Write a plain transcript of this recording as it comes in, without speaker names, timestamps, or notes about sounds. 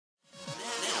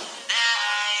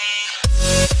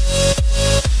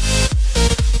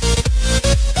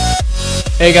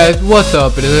Hey guys, what's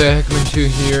up? It is Heckman2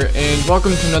 here, and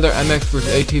welcome to another MX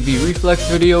vs ATV Reflex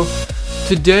video.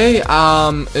 Today,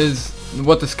 is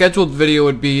what the scheduled video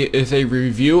would be is a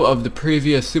review of the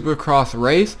previous Supercross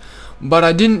race, but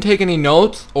I didn't take any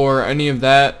notes or any of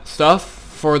that stuff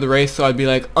for the race, so I'd be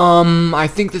like, I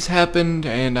think this happened,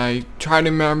 and I try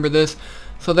to remember this,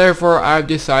 so therefore I've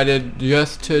decided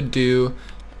just to do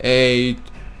a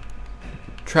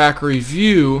track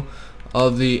review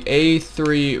of the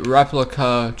A3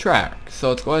 Replica track. So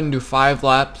let's go ahead and do 5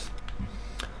 laps.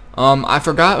 I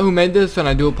forgot who made this, and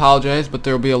I do apologize, but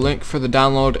there will be a link for the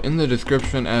download in the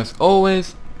description as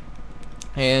always.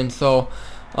 And so,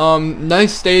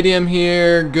 nice stadium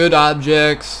here, good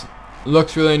objects,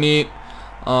 looks really neat.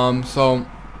 And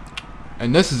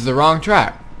this is the wrong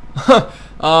track.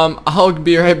 I'll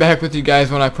be right back with you guys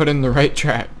when I put in the right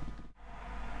track.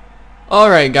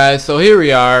 Alright guys, so here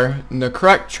we are in the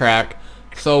correct track.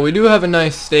 So we do have a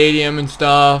nice stadium and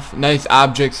stuff, nice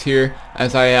objects here,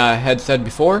 as I had said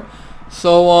before.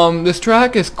 So this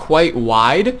track is quite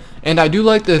wide, and I do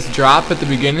like this drop at the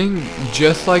beginning,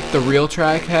 just like the real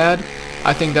track had.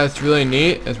 I think that's really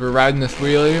neat as we're riding this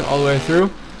wheelie all the way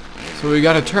through. So we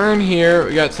got a turn here,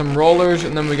 we got some rollers,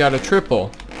 and then we got a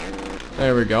triple.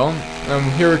 There we go.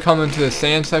 Here we come into the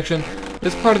sand section.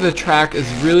 This part of the track is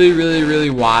really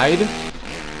wide.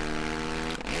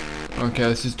 Okay,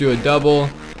 let's just do a double,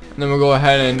 and then we'll go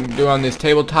ahead and do on these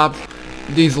tabletops.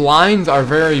 These lines are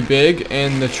very big,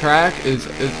 and the track is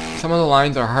some of the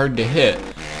lines are hard to hit.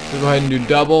 So go ahead and do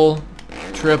double,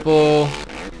 triple,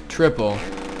 triple.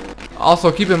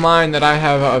 Also, keep in mind that I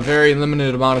have a very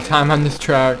limited amount of time on this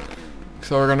track,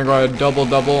 so we're gonna go ahead and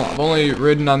double. I've only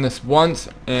ridden on this once,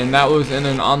 and that was in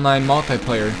an online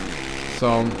multiplayer.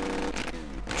 So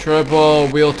triple,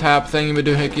 wheel tap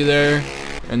thingy-ma-doohickey there,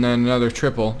 and then another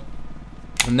triple.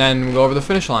 And then we go over the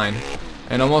finish line.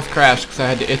 And almost crashed because I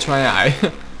had to itch my eye.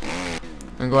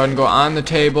 And go ahead and go on the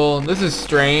table. This is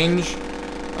strange.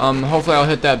 Hopefully I'll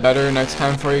hit that better next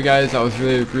time for you guys. That was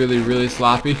really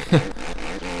sloppy.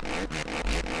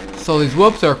 So these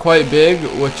whoops are quite big,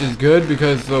 which is good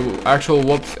because the actual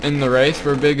whoops in the race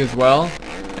were big as well.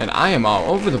 And I am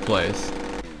all over the place.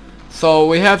 So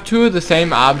we have two of the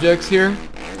same objects here.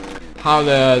 How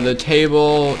the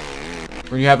table,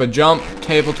 when you have a jump,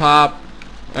 tabletop,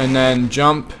 and then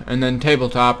jump, and then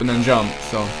tabletop, and then jump.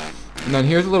 So, and then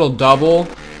here's a little double.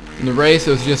 In the race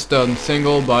it was just a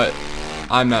single, but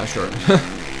I'm not sure.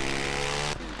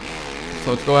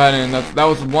 So let's go ahead and that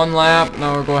was one lap.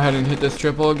 Now we'll go ahead and hit this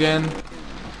triple again.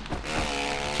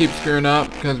 Keep screwing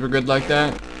up because we're good like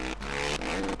that.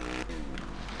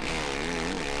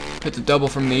 Hit the double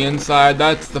from the inside.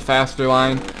 That's the faster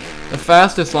line. The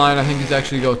fastest line I think is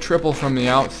actually go triple from the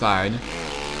outside.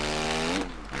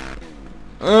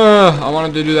 I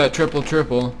wanted to do that triple.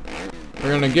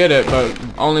 We're gonna get it, but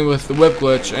only with the whip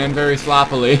glitch and very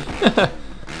sloppily.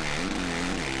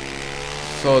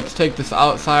 So let's take this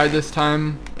outside this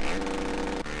time.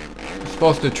 I'm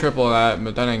supposed to triple that,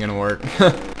 but that ain't gonna work.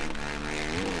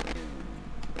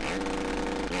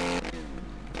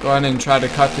 Go ahead and try to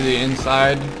cut to the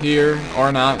inside here,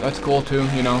 or not. That's cool too,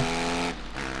 you know.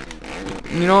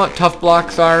 You know what tough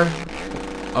blocks are?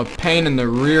 A pain in the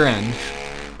rear end.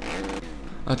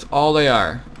 That's all they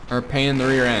are a pain in the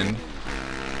rear end.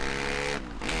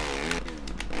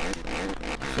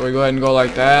 So we go ahead and go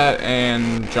like that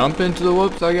and jump into the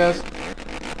whoops, I guess.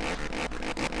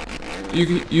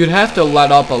 You'd have to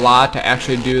let up a lot to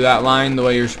actually do that line the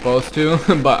way you're supposed to,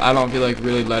 but I don't feel like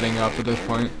really letting up at this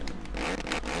point.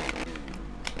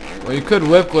 Well, you could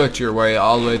whip glitch your way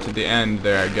all the way to the end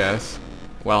there, I guess.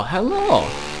 Well, hello.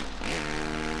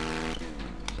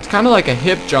 It's kind of like a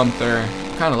hip jump there.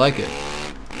 I kind of like it.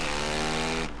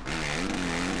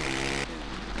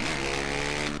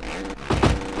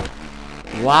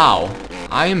 Wow,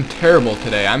 I am terrible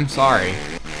today. I'm sorry.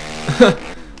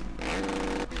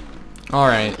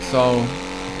 Alright, so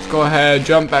let's go ahead,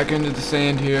 jump back into the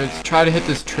sand here. Let's try to hit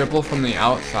this triple from the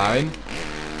outside.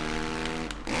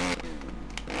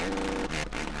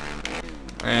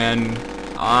 And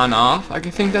on off. I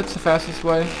think that's the fastest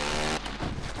way.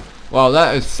 Well,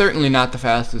 that is certainly not the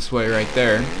fastest way right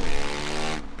there.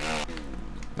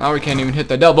 Now we can't even hit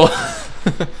the double.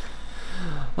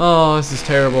 Oh, this is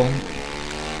terrible.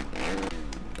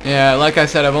 Yeah, like I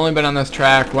said, I've only been on this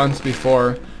track once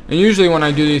before. And usually when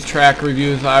I do these track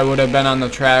reviews, I would have been on the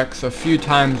tracks a few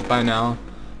times by now.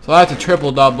 So that's a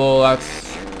triple double. That's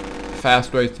a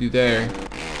fast way through there.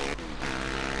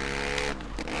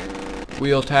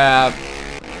 Wheel tap,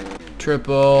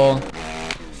 triple,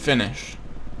 finish.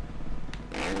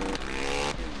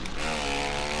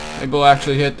 Maybe we'll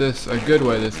actually hit this a good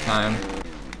way this time.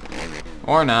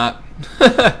 Or not.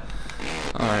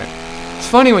 Alright. It's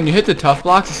funny, when you hit the tough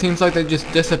blocks, it seems like they just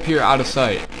disappear out of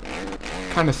sight.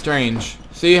 Kind of strange.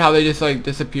 See how they just like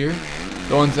disappear?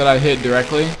 The ones that I hit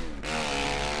directly?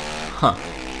 Huh.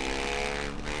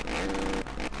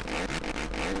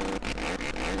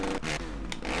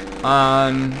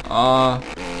 On,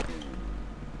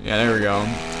 yeah, there we go.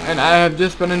 And I have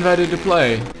just been invited to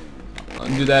play. I'll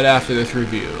do that after this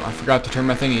review. I forgot to turn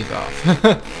my thingies off.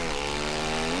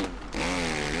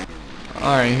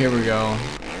 Alright, here we go.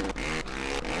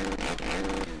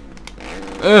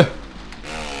 Ugh.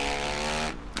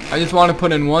 I just want to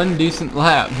put in one decent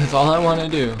lap. That's all I want to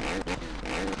do.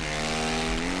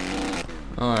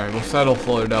 Alright, we'll settle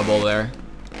for a double there.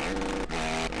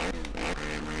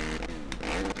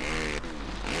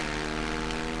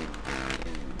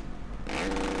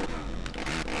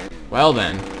 Well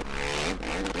then.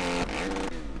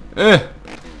 Ugh.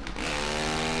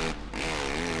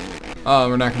 Oh,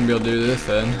 we're not going to be able to do this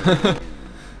then.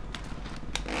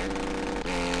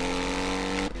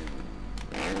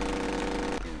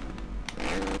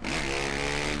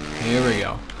 Here we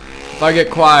go. If I get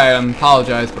quiet, I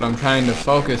apologize, but I'm trying to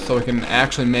focus so we can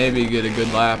actually maybe get a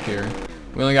good lap here.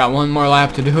 We only got one more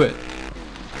lap to do it.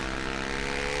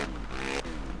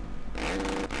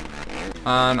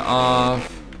 On,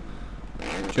 off,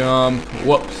 jump,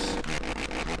 whoops.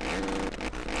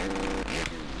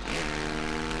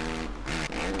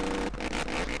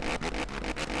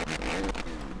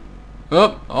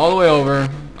 Up, all the way over,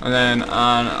 and then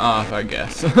on, off, I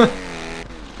guess.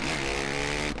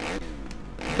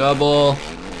 Double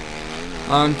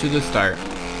onto the start.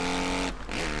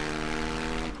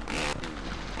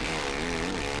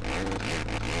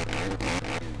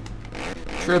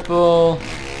 Triple.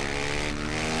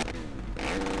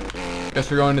 Guess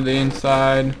we're going to the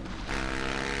inside.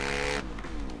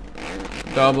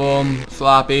 Double,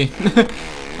 sloppy.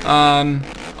 On,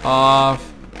 off.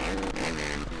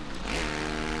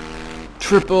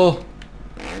 Triple.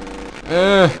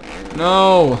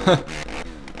 No.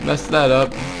 Messed that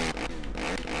up.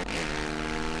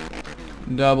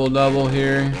 Double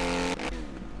here.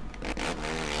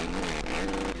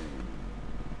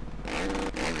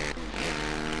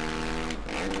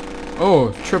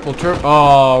 Oh, triple.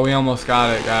 Oh, we almost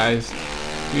got it, guys.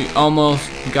 We almost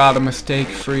got a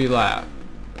mistake-free lap.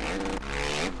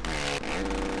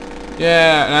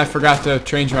 Yeah, and I forgot to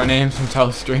change my name since I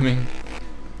was streaming.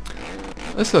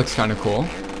 This looks kind of cool.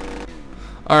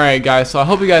 Alright guys, so I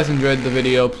hope you guys enjoyed the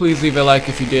video. Please leave a like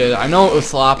if you did. I know it was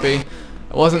sloppy.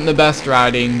 It wasn't the best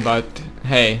riding, but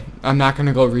hey, I'm not going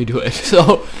to go redo it.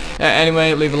 So,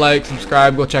 anyway, leave a like,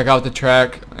 subscribe, go check out the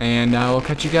track, and I will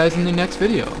catch you guys in the next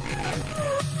video.